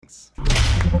friends.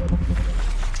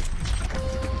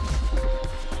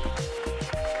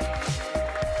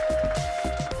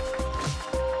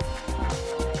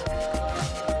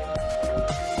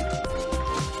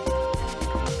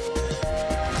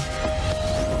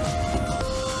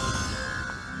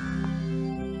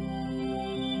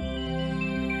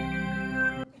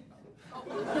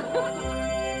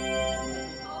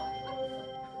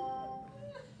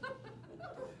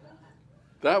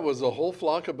 That was a whole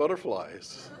flock of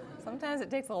butterflies. Sometimes it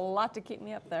takes a lot to keep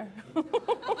me up there.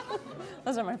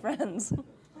 Those are my friends.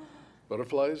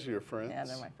 Butterflies are your friends? Yeah,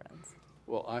 they're my friends.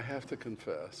 Well, I have to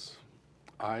confess,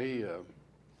 I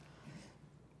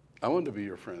wanted to be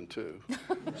your friend too.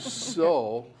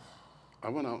 So I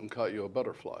went out and caught you a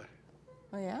butterfly.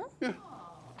 Oh, yeah? Yeah.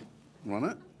 Want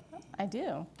it? I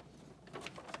do.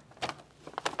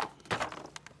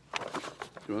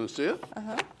 You want to see it?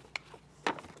 Uh-huh.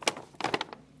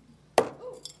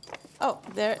 Oh,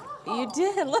 there, you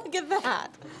did. Look at that.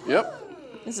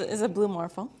 Yep. Is it blue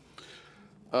morpho?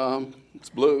 It's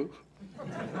blue. Can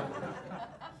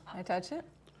I touch it?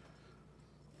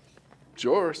 It's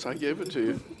yours. I gave it to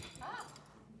you.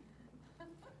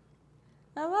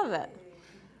 I love it.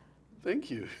 Thank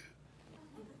you.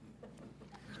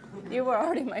 You were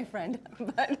already my friend,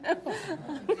 but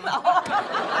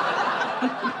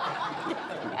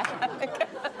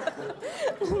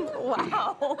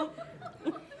wow.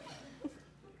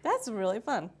 That's really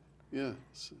fun. Yeah,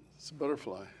 it's a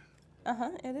butterfly. Uh-huh,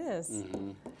 it is.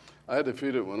 Mm-hmm. I had to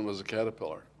feed it when it was a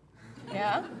caterpillar.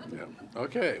 Yeah? Yeah.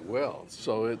 Okay, well,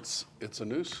 so it's a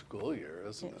new school year,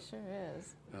 isn't it? It sure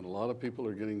is. And a lot of people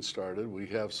are getting started. We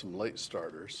have some late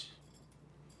starters.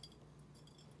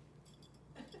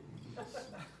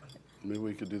 Maybe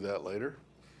we could do that later?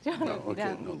 No, okay,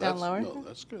 down that's, lower? no,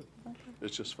 that's good. Okay.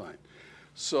 It's just fine.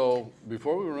 So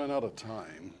before we run out of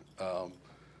time,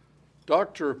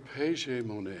 Dr. Paget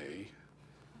Monet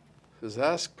has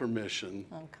asked permission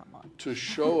Oh, come on. to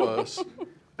show us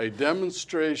a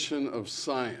demonstration of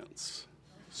science.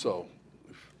 So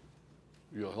if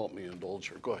you'll help me indulge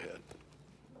her, go ahead.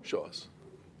 Show us.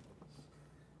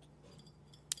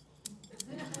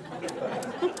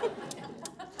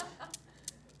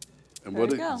 And what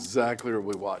There we go. exactly are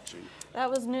we watching? That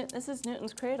was this is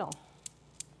Newton's cradle.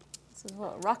 This is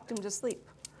what rocked him to sleep.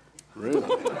 Really?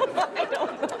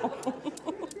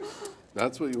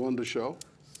 That's what you wanted to show?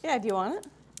 Yeah, do you want it?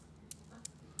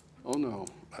 Oh no,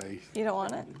 You don't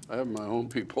want it? I have my own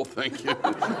people, thank you.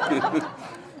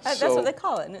 That's what they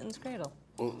call it, Newton's cradle.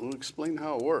 Well, explain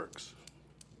how it works.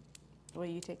 Well,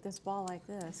 you take this ball like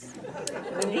this,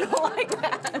 and then you go like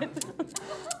that.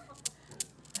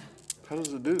 How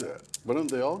does it do that? Why don't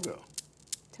they all go?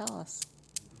 Tell us.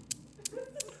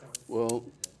 Well,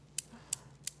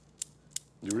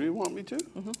 you really want me to?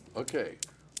 Mm-hmm. Okay,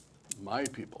 my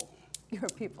people Your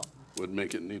people. would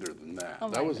make it neater than that. Oh,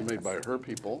 That my was made by her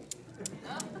people.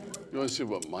 You want to see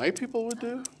what my people would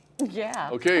do? Yeah.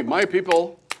 Okay, my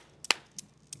people.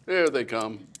 There they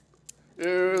come.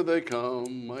 Here they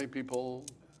come, my people.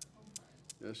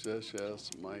 Yes, yes, yes,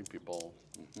 my people.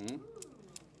 Mm-hmm.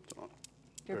 So,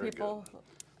 Your very people. good.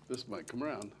 This might come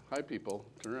around. Hi, people.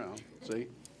 Turn around. See?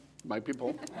 My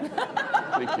people.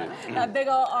 Thank you. A big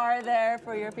old R there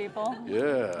for your people.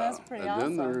 Yeah. That's pretty and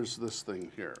awesome. then there's this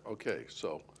thing here. Okay,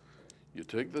 so you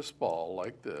take this ball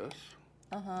like this.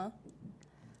 Uh-huh.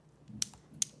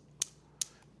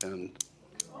 And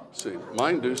see,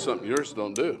 mine do something yours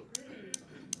don't do.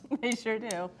 They sure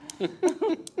do.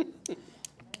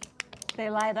 They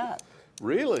light up.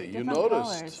 Really? You Different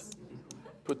noticed? colors.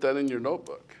 Put that in your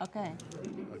notebook. Okay.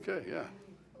 Okay, yeah.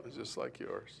 It's just like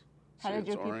yours. How See, did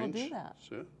your it's people orange. do that?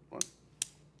 See it? What?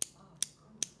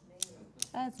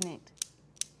 That's neat.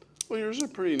 Well, yours are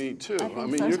pretty neat too. I think I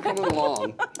mean, so, you're too. coming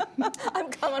along. I'm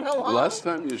coming along. Last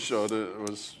time you showed it, it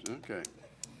was, okay.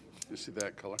 You see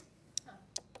that color?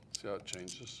 See how it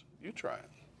changes? You try it.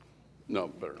 No,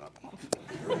 better not.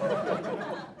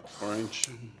 Orange.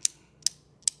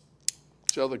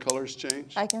 See how the colors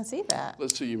change? I can see that.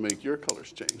 Let's see you make your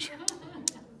colors change.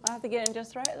 I have to get in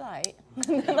just the right light,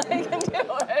 and then I can do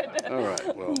it. All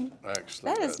right, well,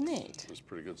 actually, That is neat. That's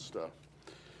pretty good stuff.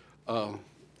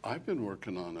 I've been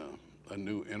working on a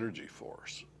new energy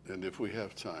force, and if we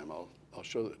have time, I'll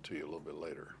show that to you a little bit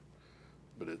later.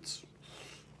 But it's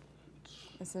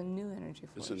It's a new energy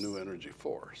force. a new energy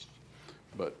force.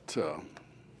 But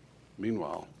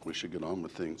meanwhile, we should get on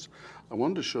with things. I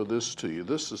wanted to show this to you.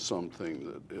 This is something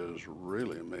that is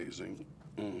really amazing.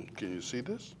 Can you see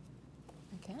this?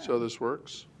 Okay. See how this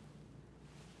works?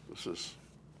 This is,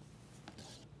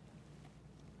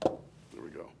 there we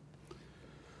go.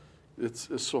 It's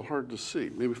so hard to see.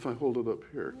 Maybe if I hold it up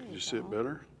here, can you see it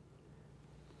better?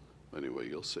 Anyway,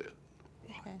 you'll see it.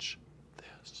 Okay. Watch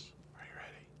this. Are you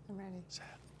ready? I'm ready. Set,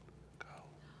 go.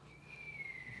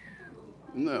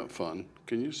 Isn't that fun?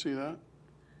 Can you see that?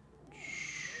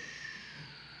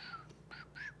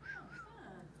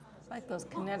 It's like those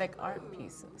kinetic art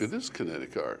pieces. It is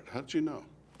kinetic art. How'd you know?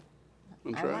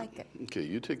 Wanna I try like it. Okay,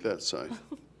 you take that side.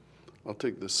 I'll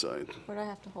take this side. Where do I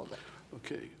have to hold it?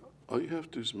 Okay, all you have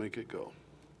to do is make it go.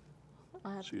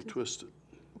 I have So you to twist it.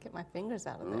 get my fingers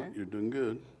out of Oh, there. you're doing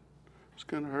good. It's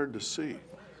kind of hard to see.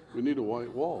 We need a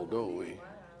white wall, don't we?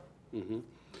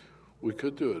 We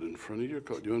could do it in front of your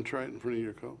coat. Do you want to try it in front of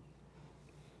your coat?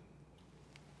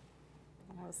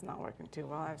 Oh, it's not working too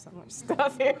well. I have so much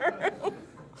stuff here.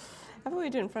 How about we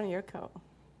do it in front of your coat?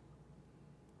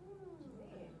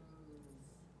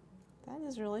 That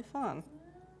is really fun.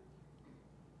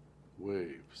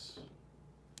 Waves.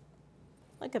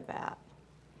 Look at that.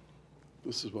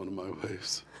 This is one of my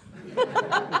waves.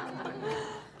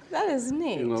 That is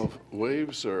neat. You know,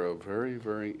 waves are a very,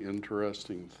 very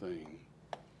interesting thing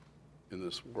in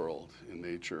this world, in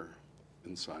nature,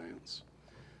 in science.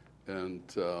 And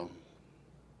are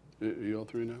you all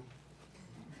through now?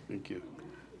 Thank you.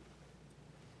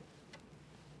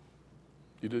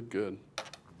 You did good.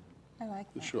 I like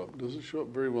It that. show up. Does it show up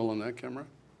very well on that camera?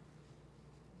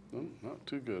 No, not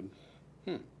too good.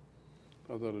 I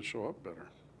thought it'd show up better.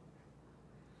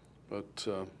 But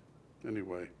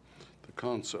anyway, the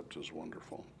concept is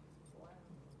wonderful.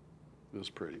 It is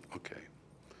pretty. Okay,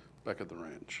 back at the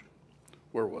ranch.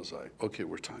 Where was I? Okay,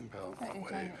 we're talking about Right, a you're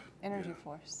wave. talking energy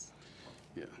force.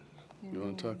 Yeah. You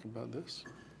want to talk about this?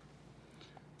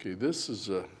 Okay, this is,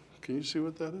 can you see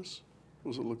what that is?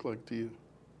 What does it look like to you?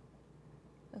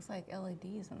 Looks like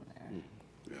LEDs in there.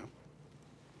 Yeah.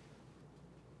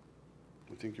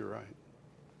 I think you're right.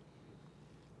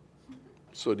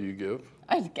 So do you give?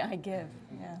 I give,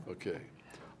 yeah. Okay.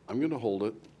 I'm going to hold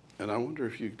it, and I wonder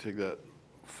if you could take that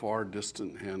far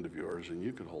distant hand of yours and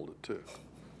you could hold it too.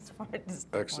 As far as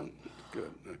Excellent.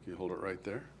 Good. Now, can you hold it right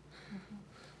there?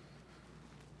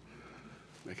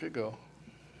 Make it go.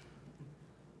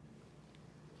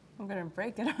 I'm going to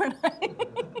break it, aren't I?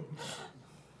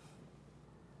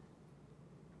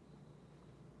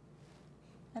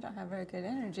 I don't have very good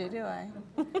energy, do I?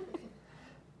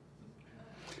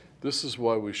 This is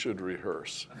why we should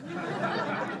rehearse.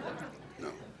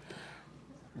 No.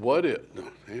 What if, no,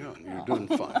 hang on, you're doing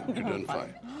fine. You're doing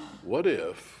fine. What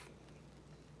if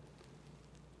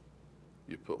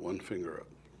you put one finger up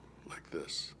like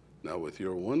this? Now, with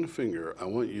your one finger, I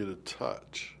want you to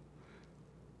touch.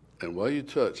 And while you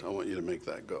touch, I want you to make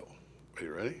that go. Are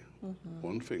you ready?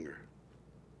 One finger.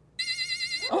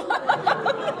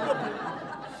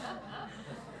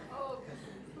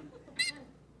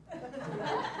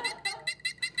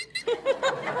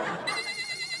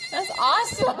 That's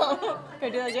awesome. Can I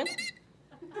do that again?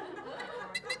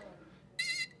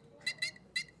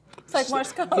 It's like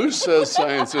Morse code. Who says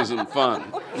science isn't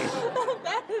fun?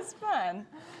 That is fun.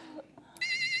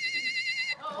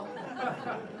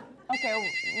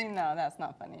 Okay, no, that's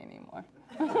not funny anymore.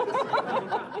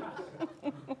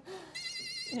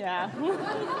 Yeah.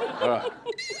 All right.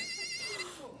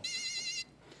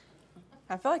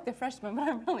 I feel like the freshman, but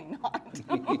I'm really not.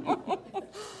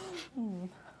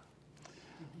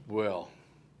 Well,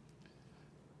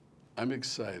 I'm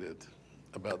excited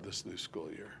about this new school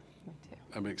year. Me too.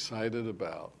 I'm excited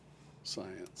about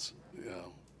science. Yeah,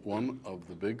 one of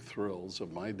the big thrills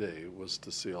of my day was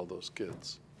to see all those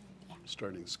kids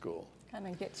starting school. Kind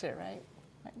of gets you, right?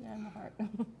 Right there in the heart.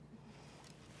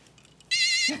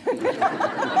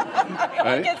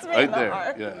 Right, gets me right in the there.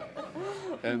 heart. Yeah,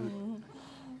 and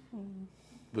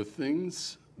the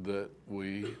things that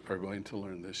we are going to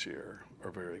learn this year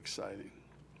are very exciting.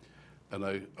 And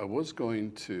I was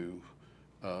going to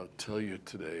tell you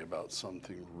today about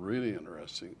something really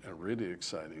interesting and really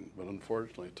exciting, but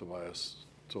unfortunately, Tobias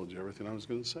told you everything I was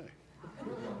going to say.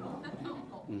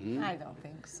 I don't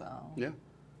think so. Yeah.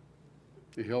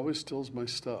 He always steals my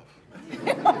stuff.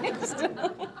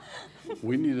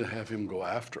 We need to have him go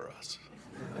after us.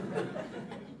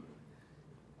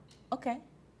 Okay.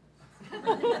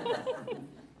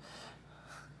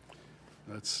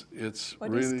 It's What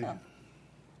is really stuff?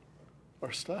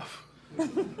 our stuff.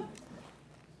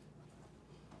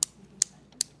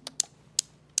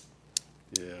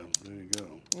 Yeah, there you go.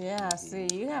 Yeah, see,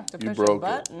 you have to You push a broke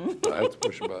button. it. I have to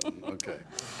push a button. Okay.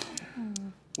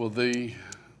 Well, the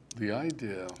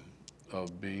idea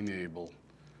of being able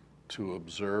to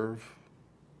observe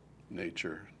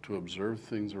nature, to observe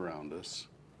things around us,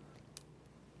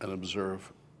 and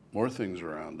observe more things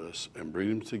around us, and bring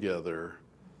them together,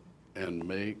 and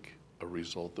make a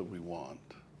result that we want,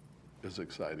 is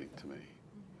exciting to me.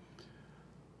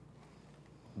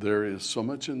 There is so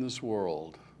much in this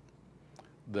world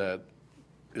that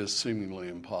is seemingly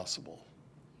impossible.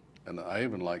 And I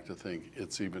even like to think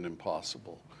it's even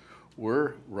impossible.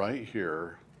 We're right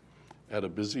here at a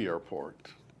busy airport,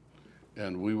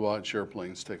 and we watch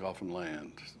airplanes take off and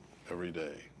land every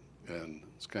day, and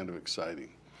it's kind of exciting.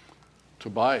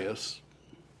 Tobias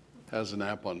has an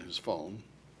app on his phone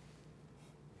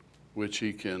which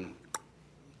he can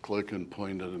click and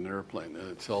point at an airplane, and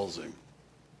it tells him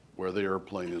where the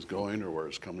airplane is going or where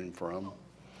it's coming from.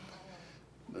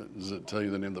 Does it tell you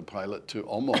the name of the pilot too?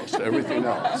 Almost everything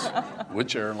else,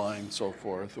 which airline, so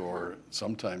forth, or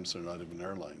sometimes they're not even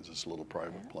airlines, it's little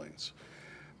private planes.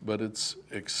 But it's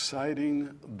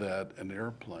exciting that an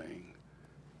airplane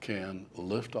can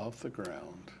lift off the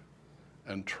ground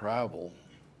and travel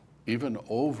even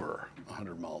over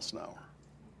 100 miles an hour.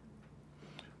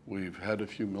 We've had a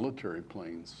few military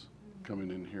planes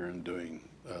coming in here and doing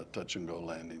touch and go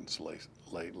landings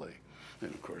lately.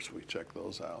 And of course we check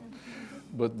those out.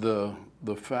 But the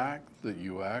fact that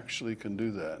you actually can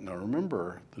do that. Now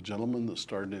remember the gentleman that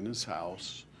started in his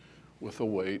house with a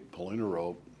weight, pulling a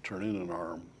rope, turning an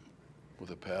arm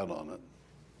with a pad on it.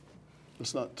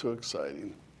 It's not too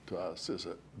exciting to us, is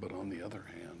it? But on the other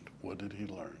hand, what did he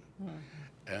learn?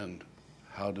 And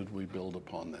how did we build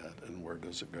upon that, and where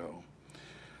does it go?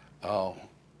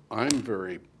 I'm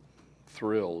very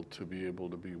thrilled to be able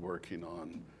to be working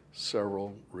on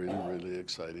several really, really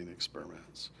exciting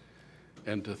experiments.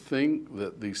 And to think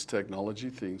that these technology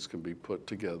things can be put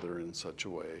together in such a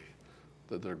way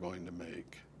that they're going to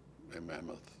make a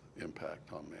mammoth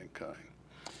impact on mankind.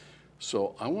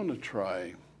 So I want to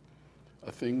try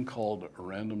a thing called a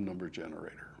random number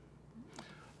generator.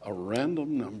 A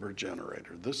random number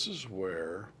generator. This is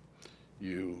where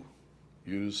you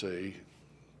use a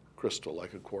crystal,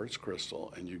 like a quartz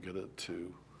crystal, and you get it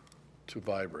to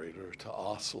vibrate or to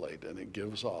oscillate, and it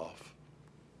gives off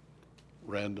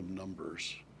random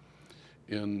numbers.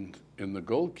 In the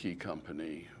Gold Key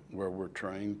Company, where we're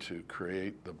trying to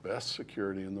create the best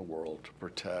security in the world to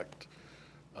protect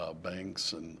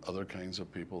banks and other kinds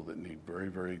of people that need very,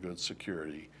 very good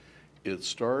security, it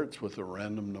starts with a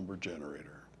random number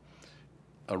generator.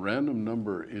 A random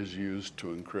number is used to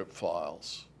encrypt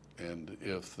files, and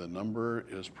if the number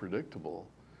is predictable,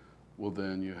 well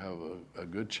then you have a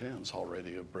good chance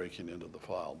already of breaking into the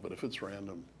file. But if it's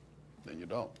random, then you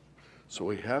don't. So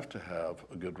we have to have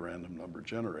a good random number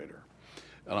generator.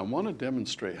 And I want to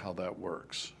demonstrate how that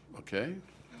works, okay?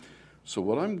 So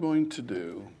what I'm going to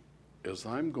do is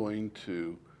I'm going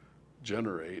to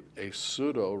generate a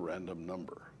pseudo-random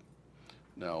number.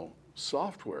 Now,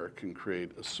 software can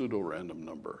create a pseudo-random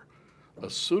number. A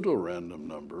pseudo-random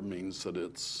number means that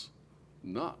it's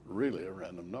not really a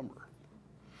random number.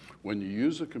 When you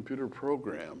use a computer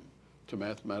program to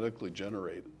mathematically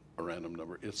generate a random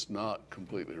number, it's not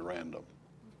completely random.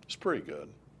 It's pretty good,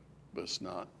 but it's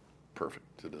not perfect.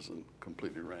 It isn't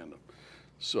completely random.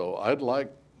 So I'd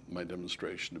like my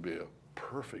demonstration to be a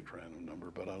perfect random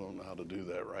number, but I don't know how to do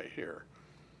that right here.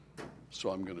 So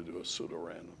I'm going to do a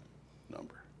pseudo-random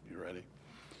number. You ready?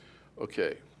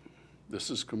 Okay,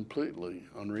 this is completely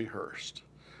unrehearsed,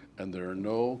 and there are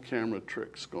no camera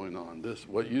tricks going on. This,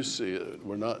 what you see,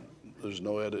 there's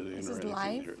no editing or anything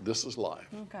live? here. This is live.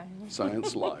 Okay.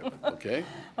 Science live, okay?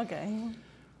 Okay.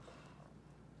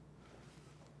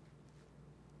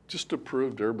 Just to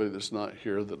prove to everybody that's not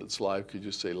here that it's live, could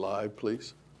you say live,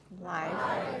 please?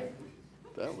 Live.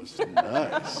 That was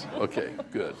nice. Okay,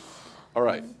 good. All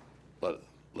right,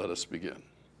 let us begin.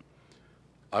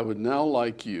 I would now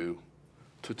like you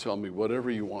to tell me whatever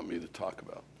you want me to talk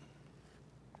about.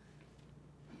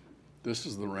 This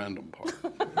is the random part.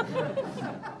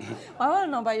 I want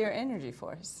to know about your energy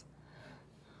force.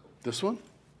 This one?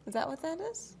 Is that what that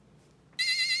is?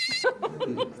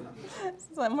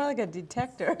 It's like more like a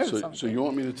detector or something. So you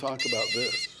want me to talk about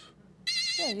this?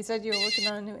 Yeah, you said you were working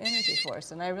on a new energy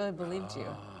force, and I really believed you.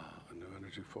 A new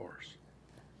energy force.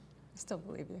 I still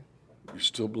believe you. You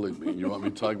still believe me? You want me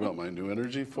to talk about my new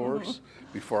energy force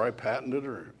before I patent it,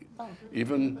 or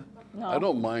even? No, I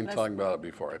don't mind talking about it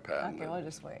before I patent Okay, it. we'll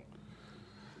just wait.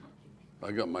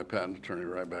 I got my patent attorney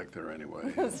right back there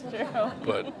anyway. That's true.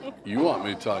 But you want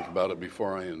me to talk about it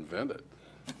before I invent it.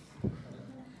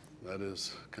 That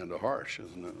is kind of harsh,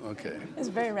 isn't it? Okay. It's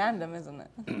very random, isn't it?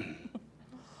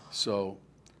 So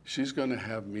she's going to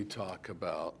have me talk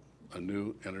about a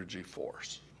new energy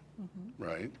force,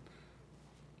 right?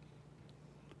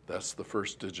 That's the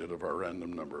first digit of our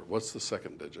random number. What's the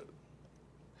second digit?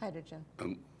 Hydrogen.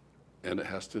 And it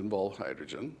has to involve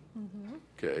hydrogen.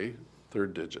 Okay.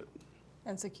 Third digit.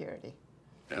 And security.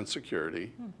 And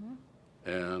security.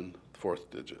 And fourth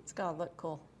digit. It's got to look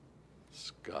cool.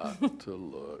 It's got to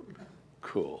look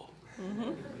cool.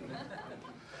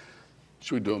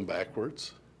 Should we do them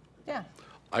backwards? Yeah.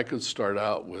 I could start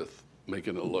out with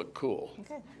making it look cool.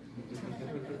 Okay.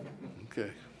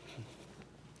 Okay.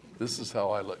 This is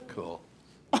how I look cool.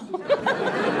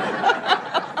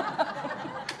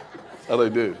 How'd I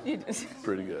do?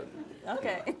 Pretty good.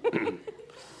 Okay.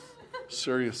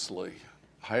 Seriously,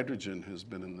 hydrogen has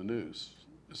been in the news.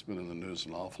 It's been in the news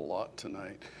an awful lot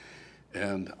tonight.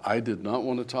 And I did not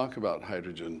want to talk about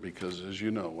hydrogen because, as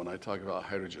you know, when I talk about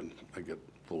hydrogen, I get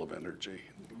full of energy,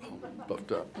 all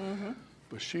buffed up.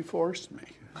 But she forced me.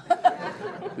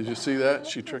 Did you see that?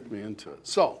 She tricked me into it.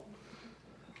 So,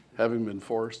 having been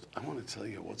forced, I want to tell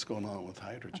you what's going on with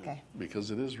hydrogen, Okay.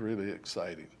 because it is really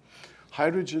exciting.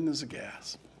 Hydrogen is a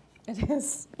gas. It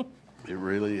is. It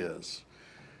really is.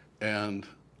 And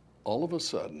all of a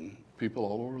sudden, people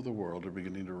all over the world are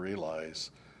beginning to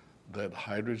realize that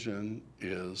hydrogen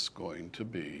is going to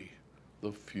be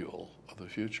the fuel of the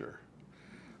future.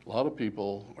 A lot of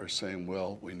people are saying,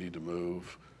 well, we need to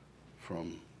move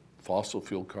from fossil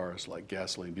fuel cars like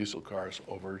gasoline, diesel cars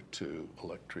over to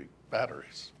electric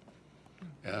batteries.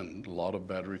 And a lot of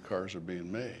battery cars are being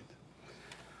made.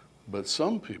 But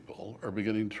some people are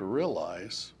beginning to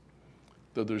realize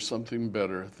that there's something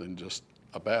better than just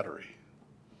a battery.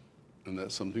 And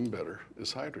that something better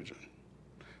is hydrogen.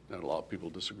 And a lot of people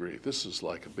disagree. This is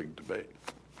like a big debate.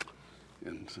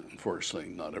 And unfortunately,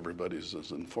 not everybody's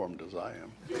as informed as I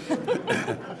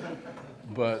am.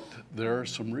 But there are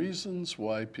some reasons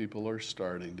why people are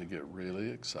starting to get really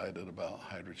excited about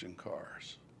hydrogen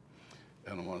cars.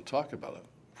 And I want to talk about it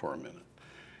for a minute.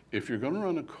 If you're going to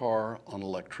run a car on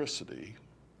electricity,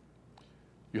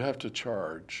 you have to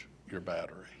charge your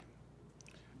battery.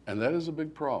 And that is a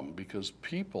big problem because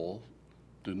people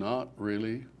do not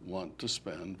really want to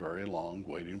spend very long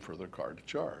waiting for their car to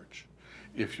charge.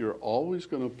 If you're always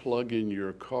going to plug in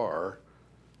your car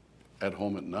at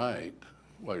home at night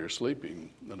while you're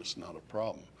sleeping, then it's not a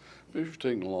problem. But if you're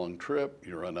taking a long trip,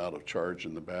 you run out of charge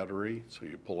in the battery, so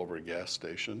you pull over a gas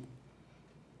station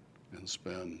and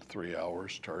spend 3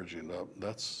 hours charging it up,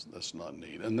 that's not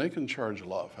neat. And they can charge a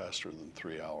lot faster than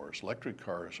 3 hours. Electric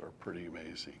cars are pretty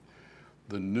amazing.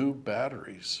 The new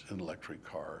batteries in electric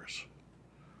cars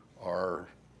are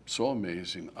so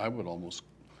amazing, I would almost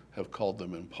have called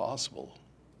them impossible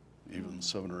even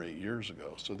 7 or 8 years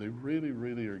ago. So they really,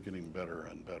 really are getting better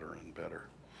and better and better.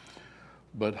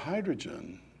 But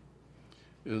hydrogen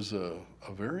is a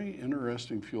very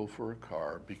interesting fuel for a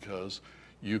car because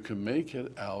you can make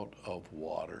it out of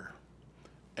water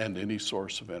and any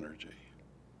source of energy.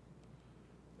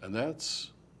 And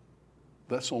that's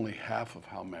only half of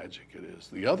how magic it is.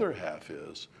 The other half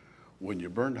is when you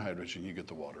burn hydrogen, you get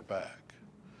the water back.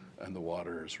 And the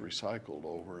water is recycled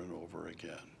over and over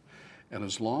again. And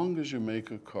as long as you make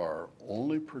a car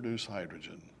only produce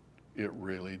hydrogen, it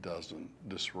really doesn't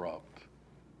disrupt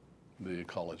the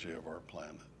ecology of our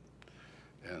planet.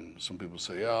 And some people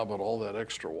say, yeah, but all that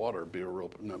extra water would be a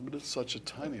real, no, but it's such a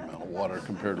tiny amount of water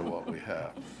compared to what we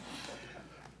have.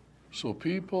 So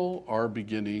people are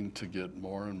beginning to get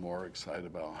more and more excited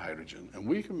about hydrogen. And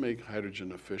we can make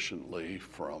hydrogen efficiently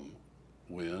from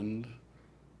wind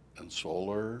and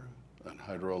solar and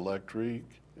hydroelectric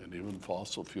and even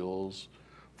fossil fuels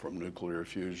from nuclear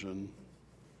fusion.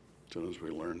 As soon as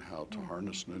we learn how to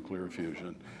harness nuclear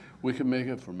fusion, we can make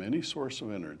it from any source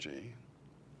of energy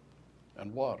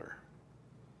and water.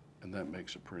 And that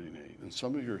makes it pretty neat. And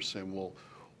some of you are saying, well,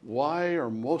 why are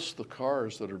most of the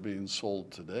cars that are being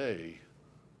sold today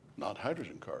not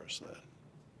hydrogen cars then?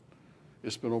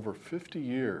 It's been over 50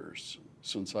 years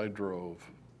since I drove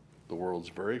the world's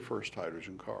very first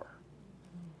hydrogen car.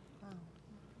 Wow.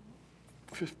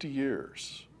 50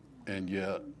 years. And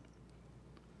yet,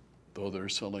 though they're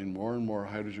selling more and more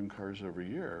hydrogen cars every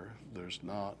year, there's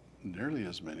not nearly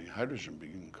as many hydrogen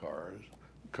being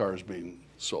cars being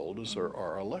sold as there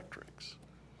are electrics.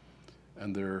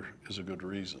 And there is a good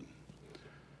reason.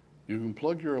 You can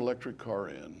plug your electric car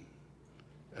in,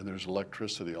 and there's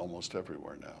electricity almost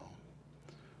everywhere now.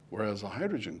 Whereas a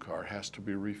hydrogen car has to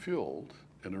be refueled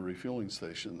in a refueling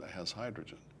station that has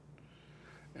hydrogen.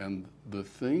 And the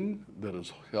thing that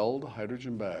has held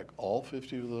hydrogen back all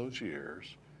 50 of those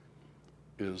years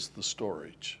is the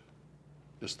storage.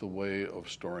 It's the way of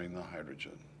storing the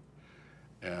hydrogen.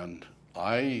 And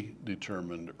I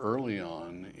determined early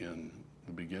on in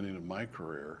the beginning of my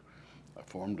career, I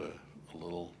formed a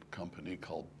little company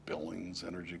called Billings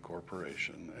Energy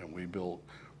Corporation, and we built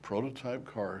prototype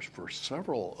cars for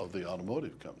several of the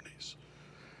automotive companies.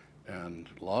 And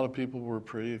a lot of people were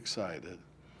pretty excited.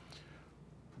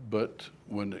 But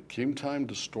when it came time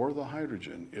to store the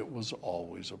hydrogen, it was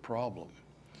always a problem.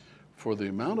 For the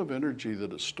amount of energy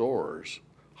that it stores,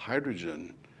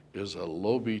 hydrogen is a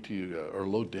low BTU or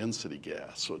low density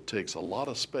gas, so it takes a lot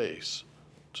of space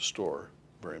to store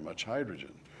very much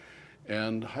hydrogen.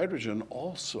 And hydrogen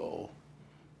also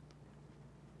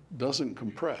doesn't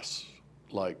compress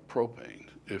like propane.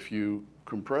 If you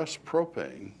compress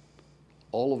propane,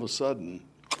 all of a sudden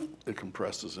it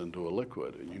compresses into a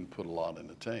liquid and you can put a lot in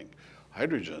a tank.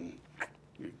 Hydrogen,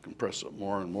 you compress it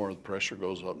more and more, the pressure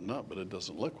goes up and up, but it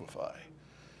doesn't liquefy.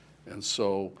 And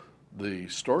so the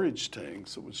storage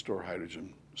tanks that would store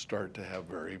hydrogen start to have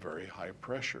very, very high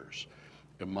pressures.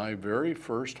 In my very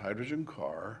first hydrogen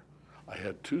car, I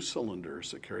had 2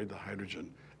 cylinders that carried the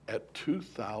hydrogen at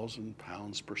 2,000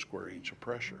 pounds per square inch of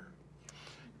pressure.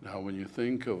 Now, when you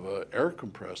think of an air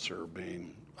compressor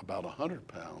being about 100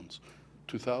 pounds,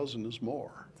 2,000 is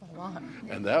more. That's a lot.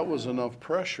 And that was enough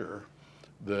pressure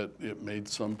that it made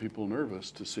some people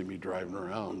nervous to see me driving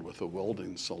around with a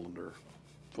welding cylinder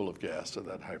full of gas at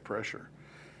that high pressure.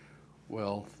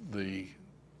 Well, the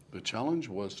challenge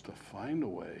was to find a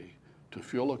way to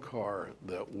fuel a car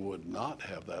that would not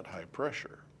have that high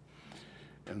pressure.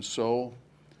 And so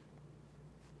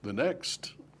the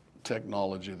next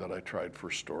technology that I tried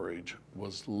for storage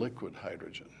was liquid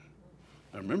hydrogen.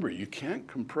 Now remember, you can't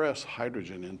compress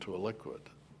hydrogen into a liquid.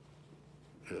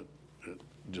 It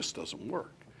just doesn't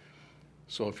work.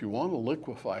 So if you want to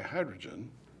liquefy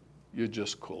hydrogen, you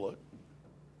just cool it.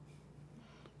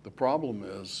 The problem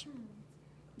is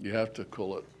you have to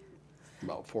cool it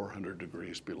about 400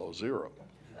 degrees below zero.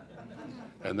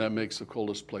 And that makes the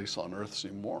coldest place on Earth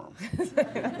seem warm.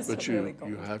 But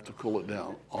you have to cool it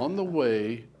down. On the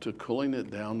way to cooling it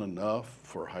down enough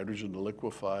for hydrogen to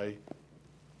liquefy,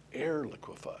 air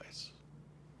liquefies.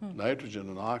 Nitrogen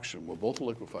and oxygen will both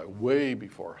liquefy way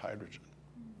before hydrogen.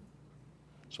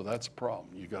 So that's a problem.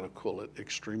 You got to cool it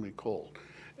extremely cold.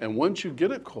 And once you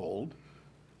get it cold,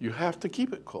 you have to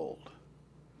keep it cold.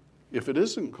 If it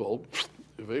isn't cold,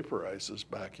 it vaporizes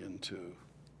back into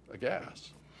a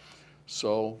gas.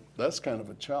 So that's kind of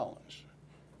a challenge.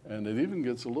 And it even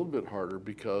gets a little bit harder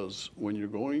because when you're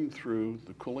going through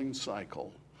the cooling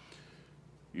cycle,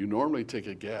 you normally take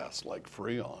a gas like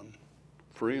Freon.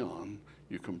 Freon,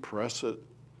 you compress it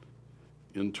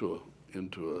into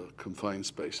a confined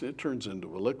space, and it turns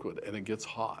into a liquid, and it gets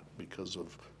hot because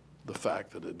of the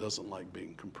fact that it doesn't like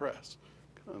being compressed.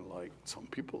 Kind of like some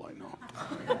people I know.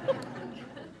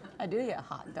 I do get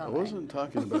hot, don't I wasn't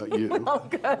talking about you. Oh,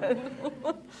 good.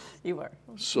 You were.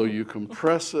 So you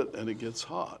compress it and it gets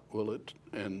hot.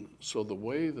 And so the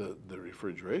way that the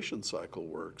refrigeration cycle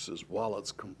works is while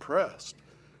it's compressed,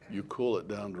 you cool it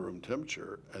down to room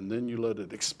temperature, and then you let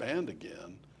it expand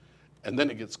again, and then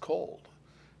it gets cold.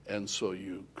 And so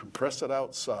you compress it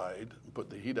outside, put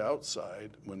the heat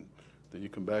outside, then you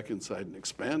come back inside and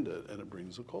expand it, and it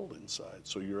brings the cold inside.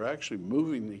 So you're actually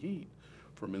moving the heat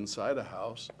from inside a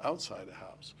house, outside a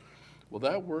house. Well,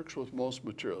 that works with most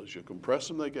materials. You compress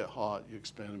them, they get hot, you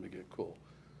expand them, they get cool.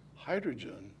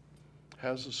 Hydrogen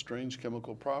has a strange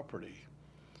chemical property.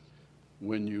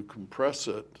 When you compress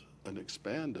it and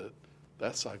expand it,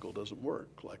 that cycle doesn't work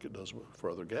like it does for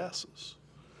other gases.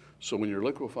 So when you're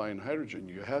liquefying hydrogen,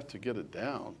 you have to get it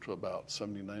down to about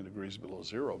 79 degrees below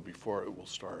zero before it will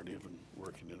start even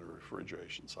working in a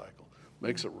refrigeration cycle.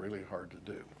 Makes it really hard to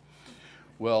do.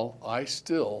 Well, I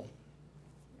still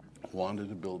wanted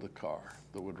to build a car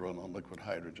that would run on liquid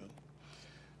hydrogen.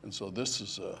 And so this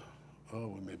is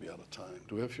we may be out of time.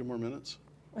 Do we have a few more minutes?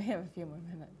 We have a few more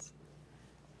minutes.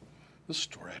 This is a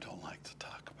story I don't like to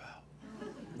talk about.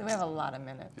 We have a lot of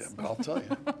minutes. Yeah, but I'll tell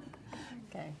you.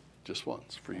 Okay. Just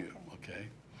once for you, okay?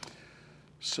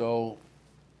 So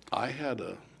I had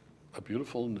a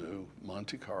beautiful new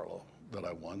Monte Carlo that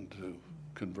I wanted to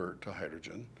convert to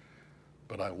hydrogen,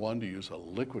 but I wanted to use a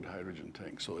liquid hydrogen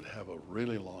tank so it'd have a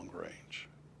really long range.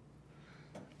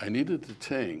 I needed a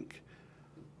tank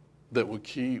that would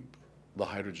keep the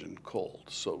hydrogen cold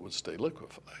so it would stay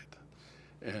liquefied.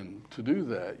 And to do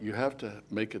that, you have to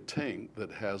make a tank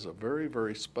that has a very,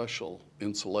 very special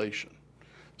insulation.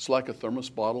 It's like a thermos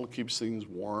bottle, keeps things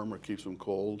warm or keeps them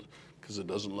cold because it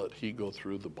doesn't let heat go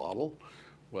through the bottle.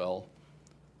 Well,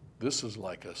 this is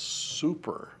like a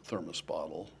super thermos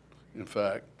bottle. In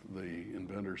fact, the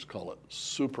inventors call it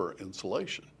super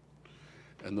insulation.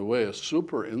 And the way a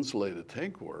super insulated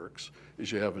tank works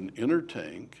is you have an inner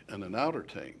tank and an outer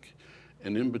tank.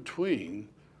 And in between,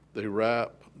 they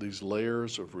wrap these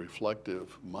layers of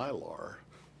reflective mylar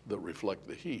that reflect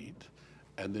the heat,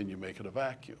 and then you make it a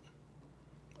vacuum.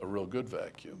 A real good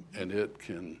vacuum, and it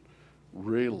can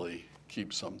really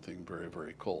keep something very,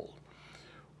 very cold.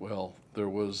 Well, there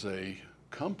was a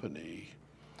company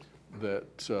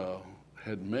that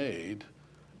had made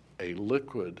a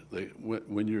liquid.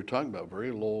 When you're talking about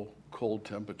very low cold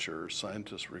temperatures,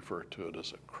 scientists refer to it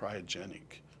as a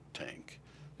cryogenic tank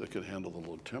that could handle the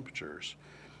low temperatures.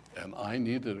 And I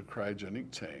needed a cryogenic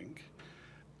tank,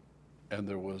 and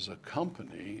there was a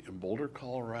company in Boulder,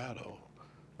 Colorado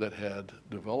that had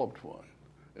developed one,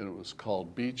 and it was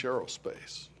called Beech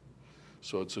Aerospace.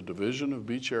 So it's a division of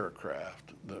Beech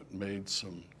Aircraft that made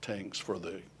some tanks for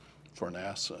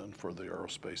NASA and for the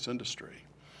aerospace industry.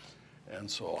 And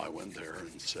so I went there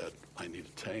and said, I need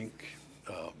a tank.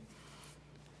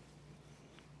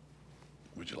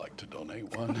 Would you like to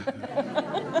donate one?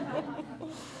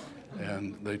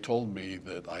 And they told me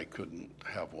that I couldn't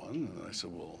have one. And I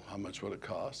said, well, how much would it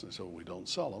cost? And they said, well, we don't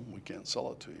sell them. We can't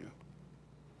sell it to you.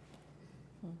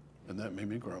 And that made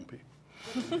me grumpy.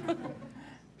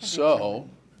 So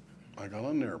I got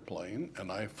on an airplane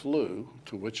and I flew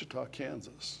to Wichita,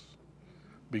 Kansas,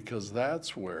 because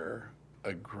that's where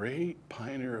a great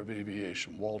pioneer of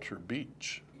aviation, Walter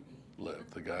Beech,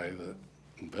 lived, the guy that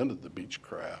invented the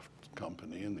Beechcraft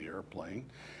company and the airplane.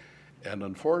 And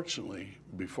unfortunately,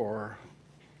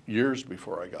 years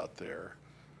before I got there,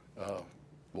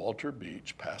 Walter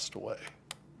Beech passed away.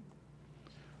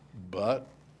 But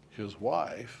his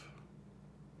wife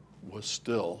was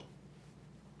still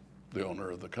the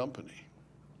owner of the company.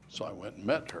 So I went and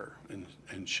met her,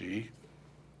 and she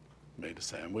made a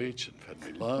sandwich and fed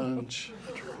me lunch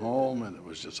at her home, and it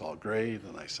was just all great.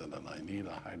 And I said, and I need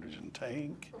a hydrogen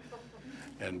tank.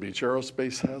 And Beech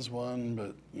Aerospace has one,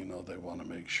 but you know, they want to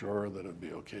make sure that it'd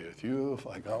be okay with you if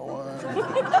I got one.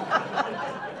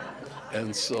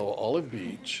 And so Olive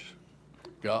Beech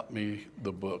got me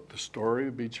the book, The Story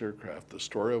of Beech Aircraft, The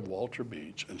Story of Walter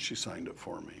Beech, and she signed it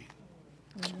for me.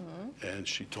 Mm-hmm. And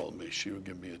she told me she would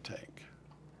give me a tank.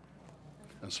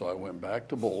 And so I went back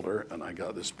to Boulder and I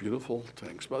got this beautiful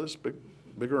tank. It's about this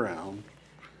big around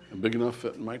and big enough to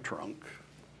fit in my trunk.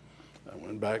 I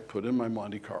went back, put in my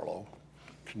Monte Carlo,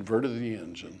 converted the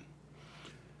engine,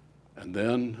 and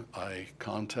then I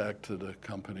contacted a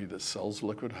company that sells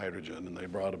liquid hydrogen, and they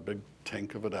brought a big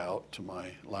tank of it out to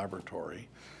my laboratory,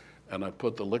 and I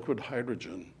put the liquid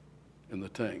hydrogen in the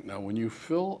tank. Now, when you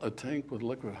fill a tank with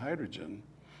liquid hydrogen,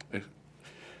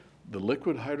 the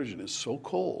liquid hydrogen is so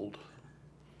cold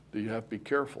that you have to be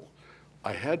careful.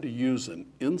 I had to use an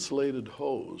insulated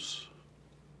hose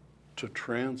to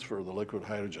transfer the liquid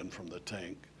hydrogen from the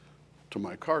tank to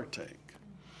my car tank.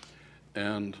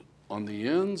 And on the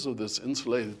ends of this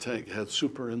insulated tank, it had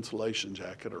super insulation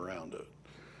jacket around it,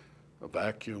 a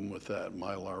vacuum with that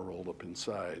Mylar rolled up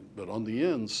inside. But on the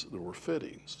ends, there were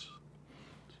fittings.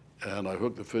 And I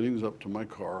hooked the fittings up to my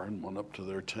car and went up to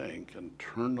their tank and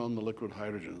turned on the liquid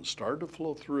hydrogen and started to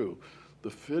flow through. The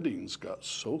fittings got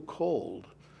so cold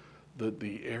that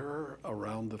the air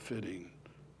around the fitting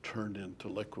turned into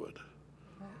liquid.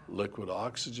 Liquid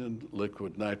oxygen,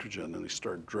 liquid nitrogen, and they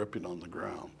started dripping on the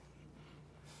ground.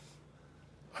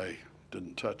 I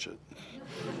didn't touch it.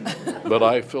 But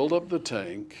I filled up the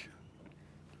tank,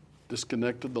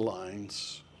 disconnected the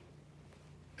lines,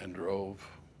 and drove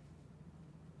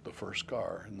the first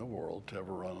car in the world to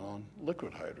ever run on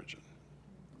liquid hydrogen.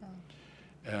 Oh.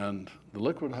 And the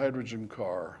liquid hydrogen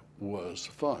car was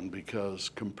fun because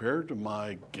compared to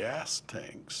my gas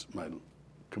tanks, my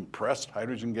compressed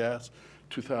hydrogen gas,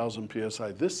 2,000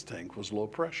 PSI, this tank was low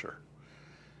pressure.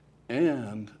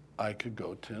 And I could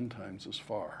go 10 times as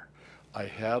far. I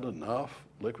had enough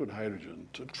liquid hydrogen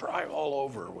to drive all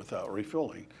over without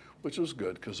refueling, which was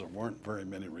good because there weren't very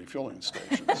many refueling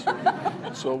stations.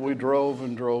 So we drove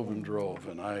and drove and drove,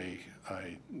 and I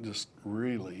just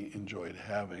really enjoyed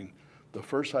having the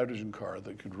first hydrogen car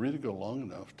that could really go long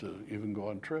enough to even go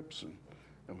on trips, and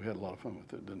we had a lot of fun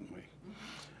with it, didn't we?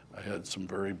 I had some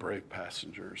very brave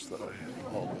passengers that I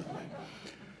had hauled with me.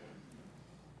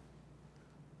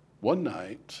 One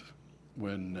night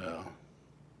when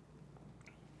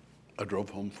I drove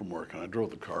home from work, and I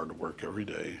drove the car to work every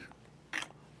day,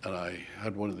 and I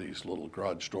had one of these little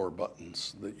garage door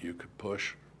buttons that you could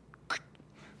push, and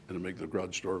it'd make the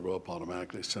garage door go up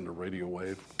automatically, send a radio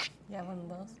wave. Yeah, one of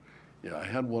those? Yeah, I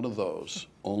had one of those,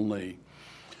 only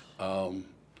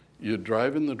you'd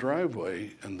drive in the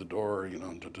driveway and the door, you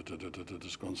know,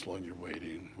 just going slow, and you're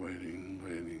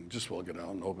waiting, just will get out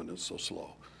and open it so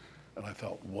slow. And I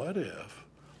thought, what if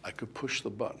I could push the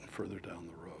button further down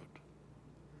the road?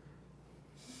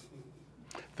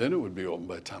 Then it would be open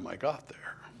by the time I got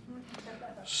there.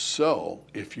 So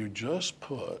if you just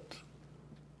put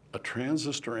a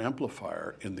transistor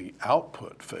amplifier in the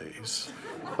output phase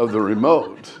of the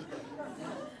remote,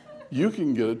 you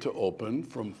can get it to open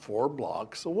from 4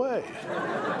 blocks away.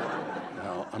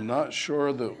 Now, I'm not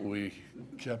sure that we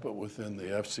kept it within the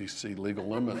FCC legal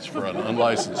limits for an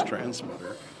unlicensed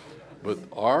transmitter, but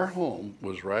our home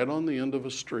was right on the end of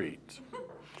a street.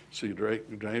 So you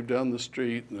drive down the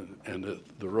street, and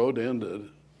the road ended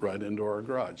right into our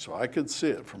garage. So I could see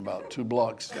it from about 2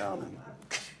 blocks down.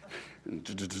 And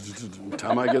by the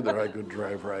time I get there, I could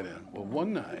drive right in. Well,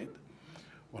 one night,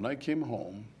 when I came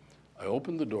home, I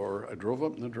opened the door, I drove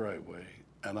up in the driveway,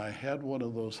 and I had one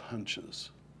of those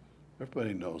hunches.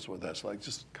 Everybody knows what that's like,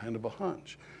 just kind of a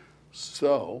hunch.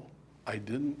 So I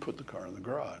didn't put the car in the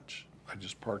garage. I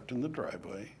just parked in the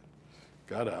driveway,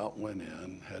 got out, went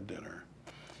in, had dinner,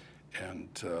 and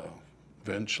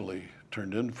eventually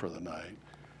turned in for the night.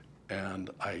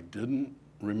 And I didn't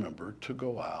remember to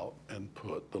go out and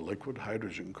put the liquid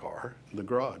hydrogen car in the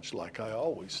garage like I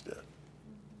always did.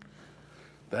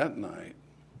 That night,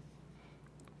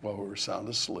 while we were sound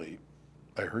asleep,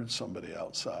 I heard somebody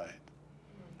outside.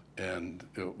 And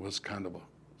it was kind of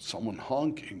someone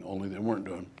honking, only they weren't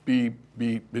doing beep,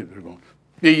 beep, beep. They were going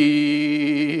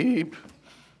beep.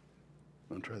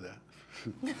 Don't try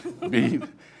that. Beep.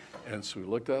 And so we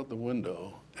looked out the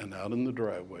window, and out in the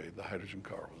driveway, the hydrogen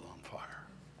car was on fire.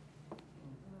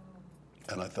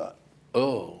 And I thought,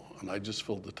 oh, and I just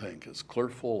filled the tank. It's clear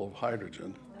full of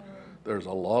hydrogen. There's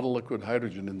a lot of liquid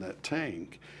hydrogen in that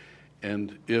tank.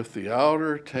 And if the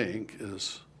outer tank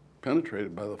is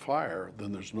penetrated by the fire,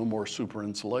 then there's no more super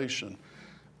insulation.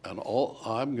 And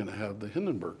I'm going to have the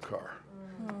Hindenburg car.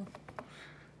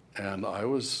 And I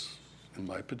was in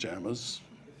my pajamas.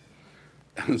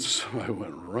 And so I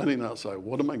went running outside.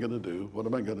 What am I going to do? What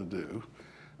am I going to do?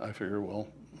 I figured, well,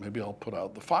 maybe I'll put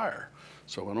out the fire.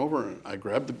 So I went over and I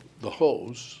grabbed the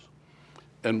hose,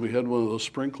 and we had one of those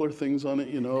sprinkler things on it,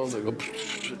 you know, they go,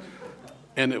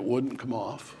 and it wouldn't come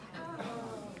off.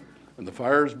 And the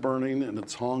fire's burning, and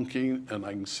it's honking, and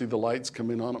I can see the lights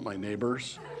coming on at my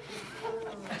neighbors,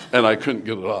 and I couldn't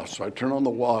get it off. So I turn on the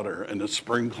water, and it's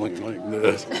sprinkling like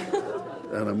this.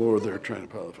 And I'm over there trying to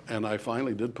put out, and I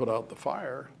finally did put out the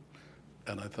fire,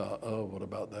 and I thought, oh, what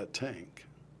about that tank?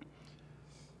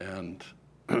 And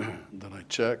then I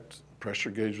checked,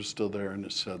 pressure gauge was still there, and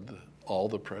it said that all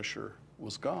the pressure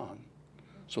was gone.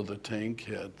 So the tank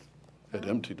had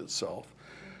emptied itself.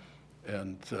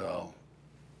 And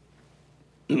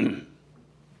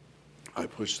I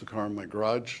pushed the car in my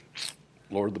garage,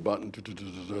 lowered the button,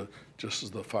 just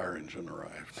as the fire engine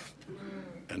arrived,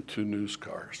 and 2 news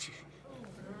cars.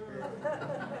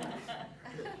 That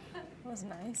was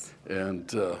nice. And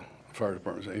fire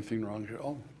department said, anything wrong here?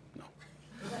 Oh, no.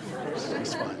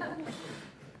 It's fine.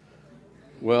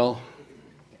 Well,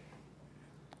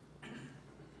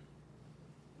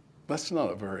 that's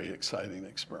not a very exciting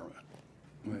experiment.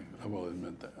 I will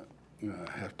admit that.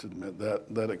 I have to admit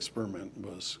that experiment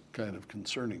was kind of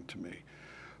concerning to me.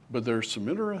 But there's some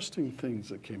interesting things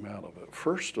that came out of it.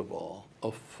 First of all,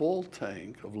 a full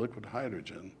tank of liquid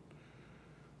hydrogen,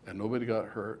 and nobody got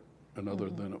hurt, and other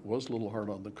than it was a little hard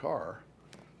on the car,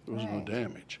 there was no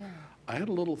damage. Yeah. I had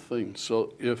a little thing,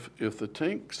 so if the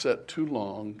tank set too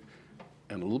long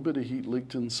and a little bit of heat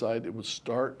leaked inside, it would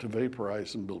start to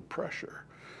vaporize and build pressure.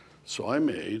 So I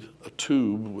made a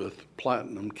tube with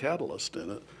platinum catalyst in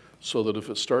it so that if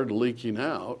it started leaking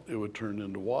out, it would turn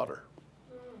into water.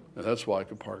 And that's why I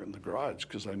could park it in the garage,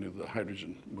 because I knew the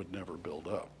hydrogen would never build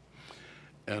up.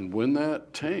 And when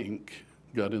that tank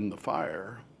got in the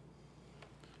fire,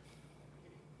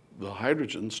 the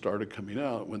hydrogen started coming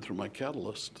out, went through my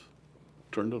catalyst,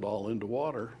 turned it all into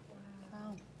water.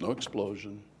 Wow. No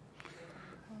explosion.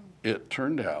 It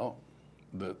turned out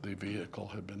that the vehicle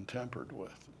had been tampered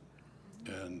with.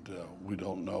 And we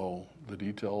don't know the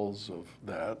details of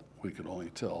that. We could only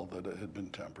tell that it had been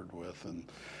tampered with. And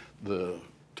the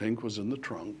tank was in the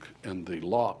trunk, and the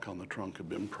lock on the trunk had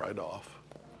been pried off.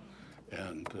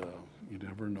 And you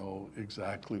never know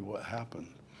exactly what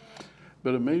happened.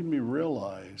 But it made me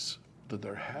realize that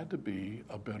there had to be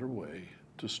a better way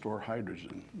to store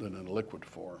hydrogen than in liquid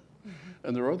form. Mm-hmm.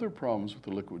 And there are other problems with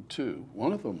the liquid too.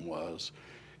 One of them was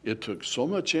it took so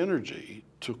much energy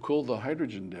to cool the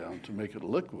hydrogen down to make it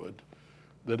liquid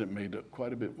that it made it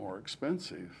quite a bit more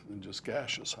expensive than just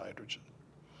gaseous hydrogen.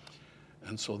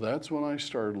 And so that's when I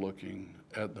started looking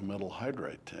at the metal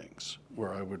hydride tanks,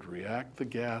 where I would react the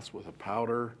gas with a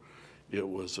powder. It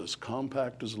was as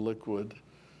compact as liquid,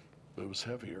 but it was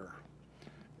heavier.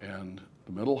 And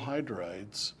the metal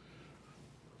hydrides,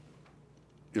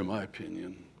 in my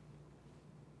opinion,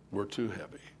 were too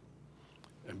heavy.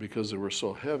 And because they were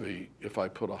so heavy, if I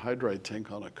put a hydride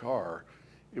tank on a car,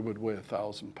 it would weigh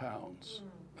 1,000 pounds.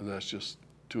 And that's just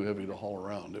too heavy to haul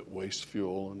around. It wastes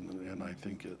fuel, and I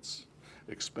think it's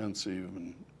expensive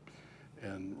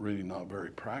and really not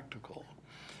very practical.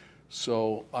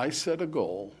 So I set a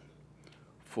goal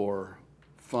for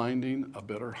finding a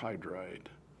better hydride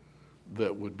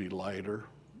that would be lighter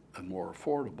and more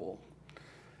affordable.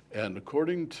 And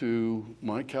according to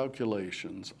my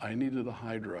calculations, I needed a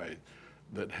hydride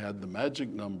that had the magic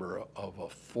number of a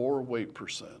 4 weight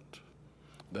percent.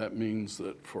 That means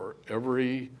that for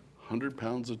every 100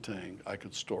 pounds of tank, I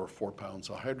could store 4 pounds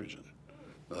of hydrogen.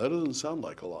 Now that doesn't sound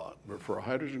like a lot, but for a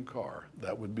hydrogen car,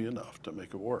 that would be enough to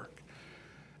make it work.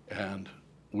 And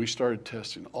we started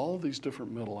testing all these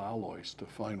different metal alloys to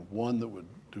find one that would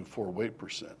do 4 weight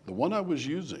percent. The one I was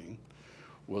using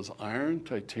was iron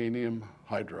titanium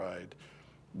hydride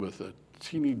with a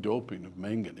teeny doping of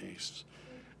manganese,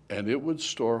 and it would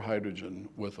store hydrogen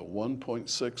with a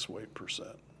 1.6 weight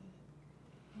percent,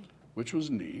 which was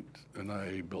neat. And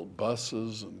I built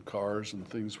buses and cars and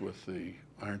things with the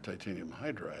iron titanium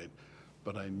hydride,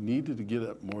 but I needed to get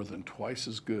it more than twice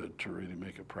as good to really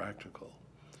make it practical.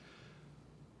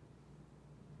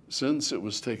 Since it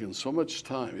was taking so much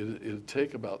time, it'd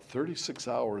take about 36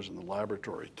 hours in the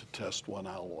laboratory to test one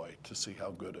alloy to see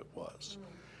how good it was.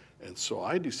 And so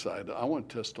I decided I want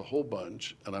to test a whole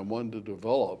bunch, and I wanted to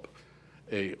develop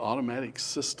an automatic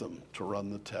system to run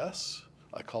the tests.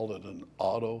 I called it an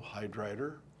auto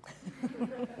hydrider.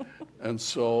 And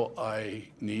so I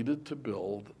needed to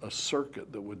build a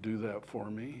circuit that would do that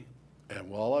for me. And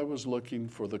while I was looking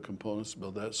for the components to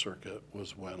build that circuit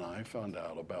was when I found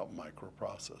out about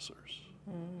microprocessors.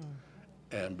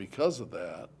 And because of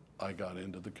that, I got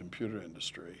into the computer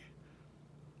industry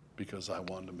because I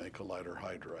wanted to make a lighter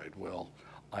hydride. Well,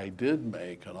 I did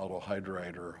make an auto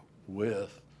hydrider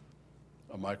with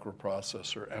a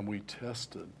microprocessor, and we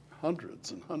tested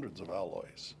hundreds and hundreds of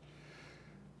alloys.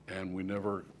 And we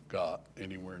never got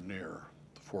anywhere near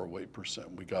the 4 weight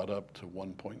percent. We got up to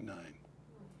 1.9.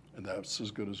 And that's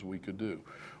as good as we could do.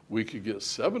 We could get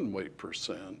 7 weight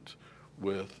percent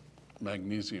with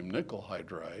magnesium nickel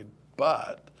hydride,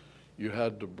 but you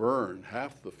had to burn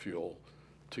half the fuel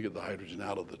to get the hydrogen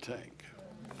out of the tank.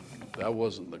 That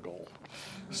wasn't the goal.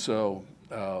 So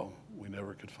we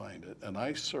never could find it. And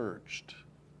I searched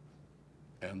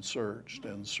and searched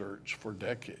and searched for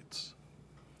decades.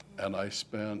 And I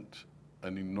spent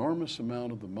an enormous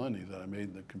amount of the money that I made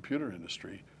in the computer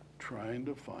industry trying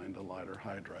to find a lighter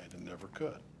hydride and never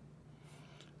could.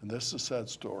 And this is a sad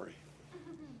story.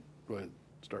 Go ahead,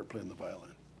 start playing the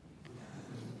violin.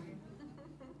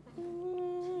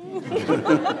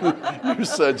 You're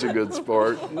such a good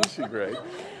sport. Isn't she great?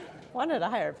 Wanted a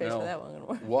higher pitch Now, for that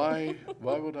one. why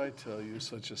would I tell you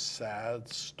such a sad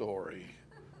story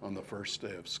on the first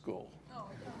day of school?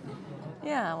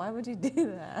 Yeah, why would you do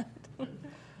that?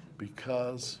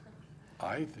 Because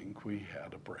I think we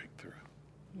had a breakthrough.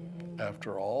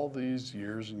 After all these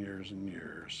years and years and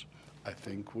years, I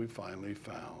think we finally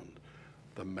found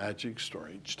the magic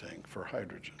storage tank for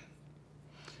hydrogen.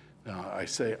 Now, I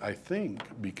say I think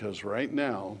because right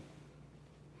now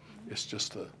it's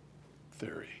just a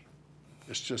theory.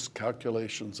 It's just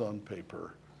calculations on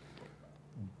paper,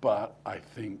 but I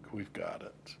think we've got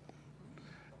it.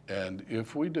 And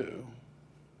if we do,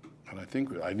 and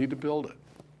I need to build it.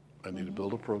 I need to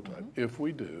build a prototype. If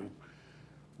we do,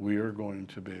 we are going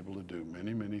to be able to do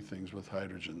many, many things with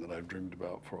hydrogen that I've dreamed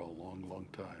about for a long, long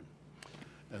time.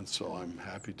 And so I'm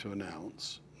happy to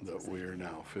announce that we are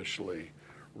now officially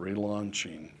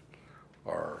relaunching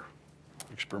our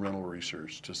experimental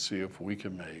research to see if we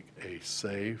can make a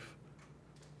safe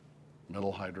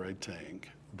metal hydride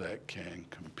tank that can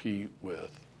compete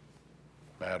with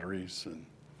batteries and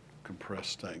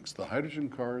compressed tanks. The hydrogen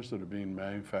cars that are being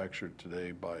manufactured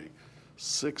today by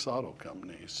 6 auto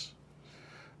companies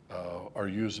are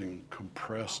using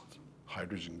compressed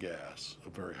hydrogen gas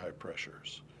at very high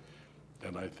pressures.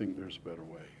 And I think there's a better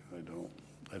way.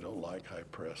 I don't like high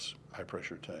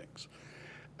pressure tanks.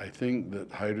 I think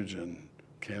that hydrogen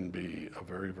can be a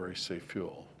very, very safe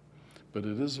fuel, but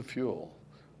it is a fuel.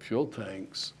 Fuel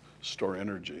tanks store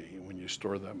energy. When you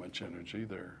store that much energy,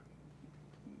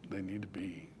 they need to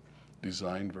be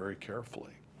designed very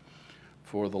carefully.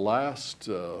 For the last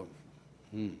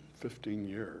 15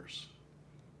 years,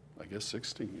 I guess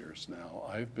 16 years now,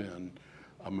 I've been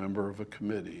a member of a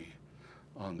committee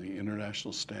on the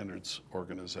International Standards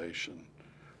Organization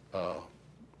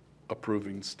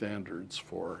approving standards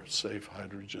for safe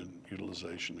hydrogen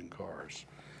utilization in cars.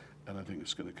 And I think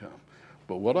it's going to come.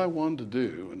 But what I wanted to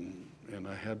do, and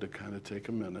I had to kind of take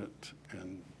a minute,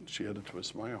 and she had to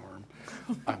twist my arm,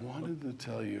 I wanted to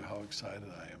tell you how excited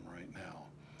I am right now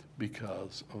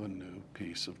because of a new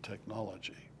piece of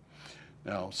technology.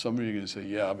 Now, some of you are going to say,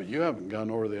 yeah, but you haven't gone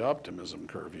over the optimism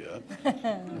curve yet.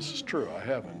 This is true, I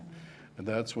haven't. And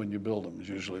that's when you build them, is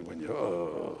usually when you,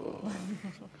 oh.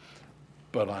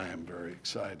 But I am very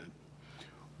excited.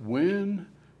 When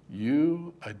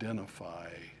you identify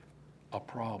a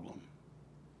problem,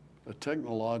 a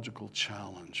technological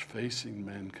challenge facing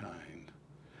mankind,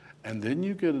 and then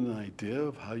you get an idea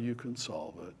of how you can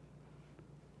solve it,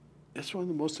 it's one of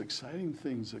the most exciting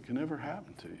things that can ever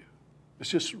happen to you. It's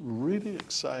just really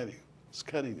exciting. It's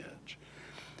cutting edge.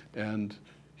 And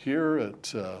here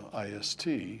at IST,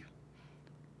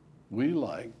 we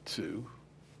like to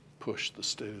push the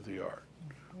state of the art.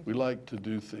 We like to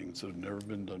do things that have never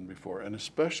been done before, and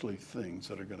especially things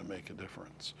that are going to make a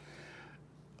difference.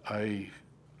 I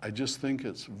just think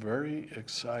it's very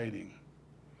exciting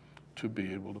to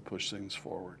be able to push things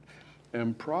forward.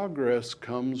 And progress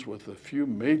comes with a few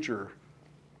major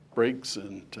breaks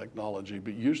in technology,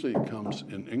 but usually it comes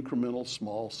in incremental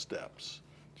small steps,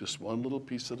 just one little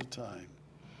piece at a time.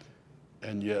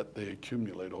 And yet they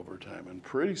accumulate over time. And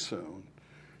pretty soon,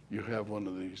 you have one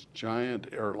of these giant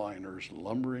airliners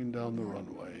lumbering down the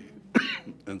runway,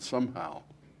 and somehow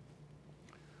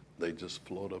they just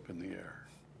float up in the air.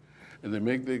 And they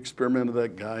make the experiment of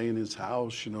that guy in his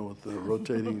house, you know, with the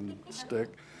rotating stick.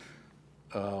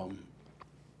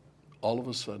 All of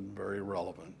a sudden, very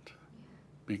relevant,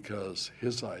 because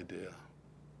his idea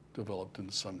developed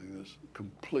into something that's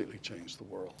completely changed the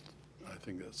world. I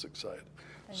think that's exciting.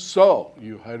 So,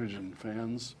 you hydrogen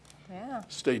fans, Yeah.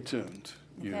 stay tuned.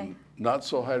 You Okay. not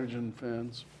so hydrogen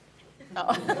fans,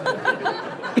 Oh.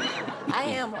 I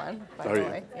am one, by Are the you?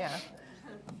 way. Yeah.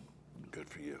 good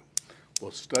for you.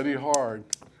 Well, study hard.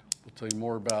 We'll tell you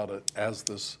more about it as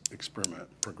this experiment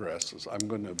progresses. I'm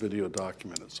going to video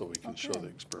document it so we can show the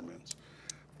experiments.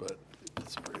 But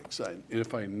it's very exciting. And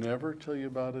if I never tell you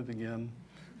about it again,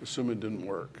 assume it didn't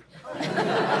work.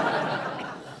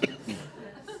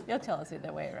 You'll tell us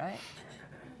either way, right?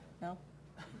 No?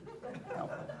 No.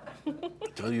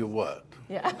 Tell you what.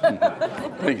 Yeah.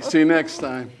 Thank you. See you next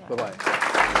time.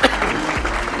 Bye-bye.